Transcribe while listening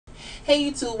Hey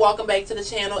YouTube, welcome back to the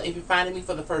channel. If you're finding me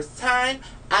for the first time,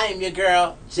 I am your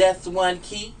girl, Just One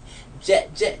Key.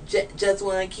 Just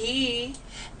One Key.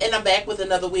 And I'm back with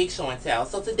another wig show and tell.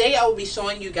 So today I will be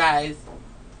showing you guys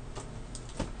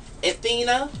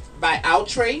Athena by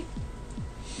Outre.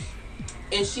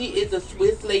 And she is a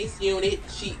Swiss lace unit.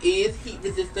 She is heat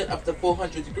resistant up to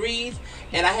 400 degrees.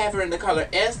 And I have her in the color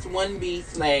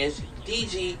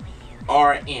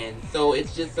S1B/DGRN. So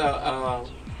it's just a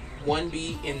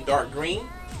 1B in dark green.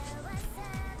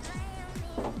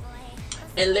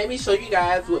 And let me show you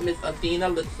guys what Miss Athena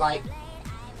looks like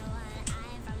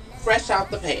fresh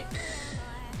out the pack.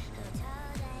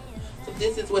 So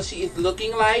this is what she is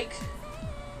looking like.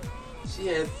 She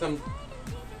has some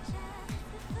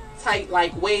tight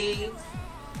like waves,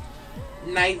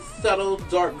 nice subtle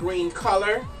dark green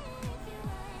color.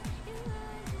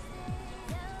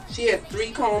 She has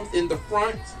 3 combs in the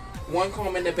front, 1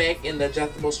 comb in the back, and the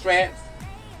adjustable straps.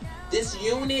 This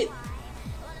unit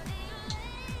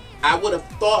I would have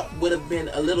thought would have been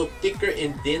a little thicker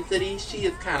in density. She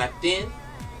is kind of thin.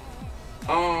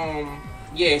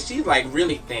 Yeah, she's like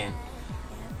really thin.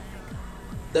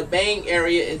 The bang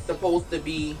area is supposed to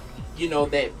be, you know,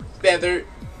 that feathered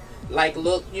like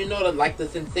look, you know, like the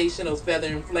sensational feather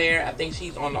and flare. I think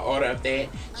she's on the order of that.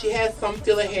 She has some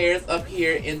filler hairs up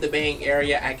here in the bang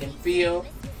area I can feel.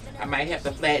 I might have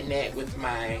to flatten that with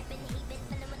my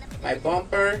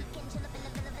bumper.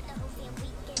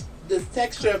 This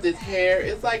texture of this hair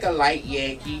is like a light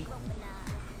Yankee.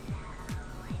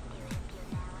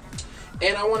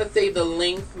 And I want to say the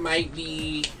length might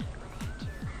be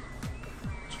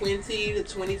 20 to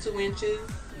 22 inches,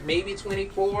 maybe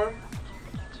 24.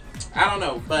 I don't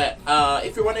know, but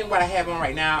if you're wondering what I have on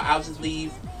right now, I'll just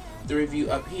leave the review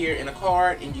up here in a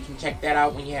card and you can check that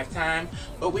out when you have time.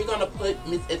 But we're gonna put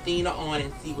Miss Athena on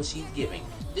and see what she's giving.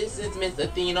 This is Miss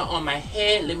Athena on my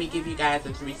head. Let me give you guys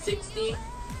a 360.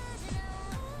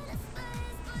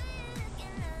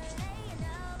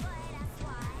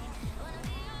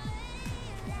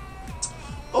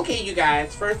 Okay, you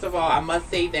guys, first of all, I must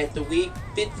say that the wig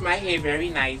fits my hair very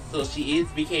nice, so she is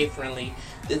BK friendly.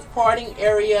 This parting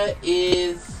area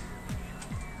is,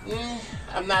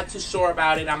 I'm not too sure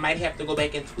about it. I might have to go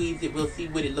back and tweeze it. We'll see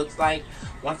what it looks like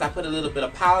once I put a little bit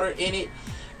of powder in it.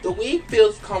 The wig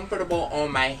feels comfortable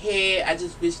on my head. I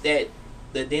just wish that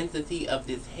the density of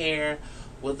this hair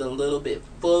was a little bit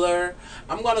fuller.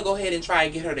 I'm going to go ahead and try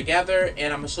and get her together,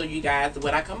 and I'm going to show you guys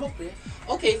what I come up with.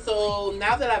 Okay, so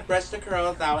now that I've brushed the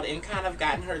curls out and kind of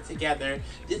gotten her together,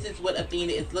 this is what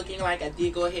Athena is looking like. I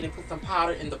did go ahead and put some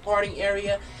powder in the parting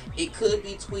area. It could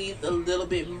be tweezed a little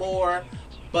bit more,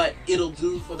 but it'll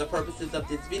do for the purposes of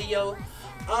this video.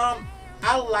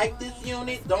 I like this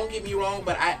unit, don't get me wrong,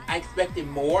 but I expected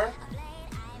more,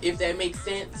 if that makes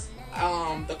sense.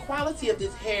 The quality of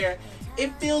this hair,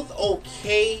 it feels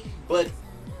okay, but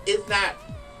it's not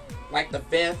like the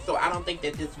best, so I don't think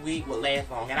that this wig will last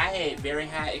long. And I had very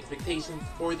high expectations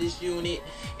for this unit,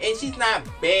 and she's not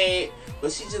bad,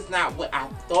 but she's just not what I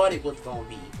thought it was gonna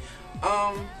be.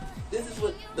 This is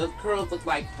what the curls look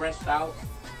like fresh out.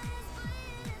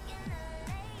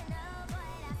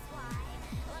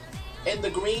 And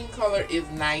the green color is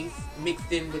nice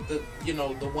mixed in with the, you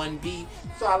know, the 1B,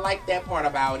 so I like that part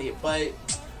about it. But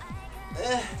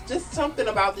just something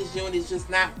about this unit is just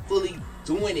not fully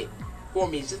doing it for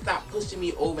me. It's just not pushing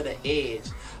me over the edge.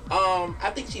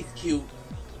 I think she's cute,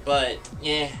 but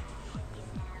yeah,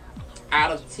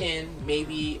 out of 10,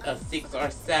 maybe a 6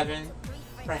 or 7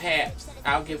 perhaps.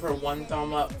 I'll give her 1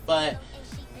 thumb up, but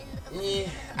yeah,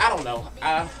 I don't know.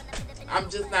 I'm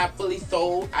just not fully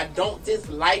sold. I don't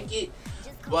dislike it,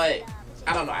 but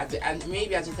I don't know.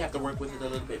 Maybe I just have to work with it a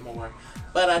little bit more.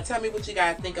 But tell me what you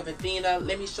guys think of Athena.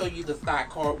 Let me show you the stock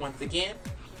card once again.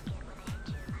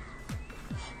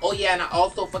 Oh yeah, and I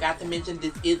also forgot to mention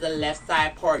this is a left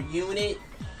side part unit.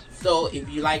 So if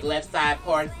you like left side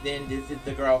parts, then this is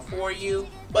the girl for you.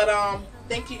 But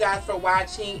thank you guys for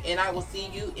watching, and I will see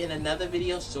you in another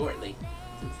video shortly.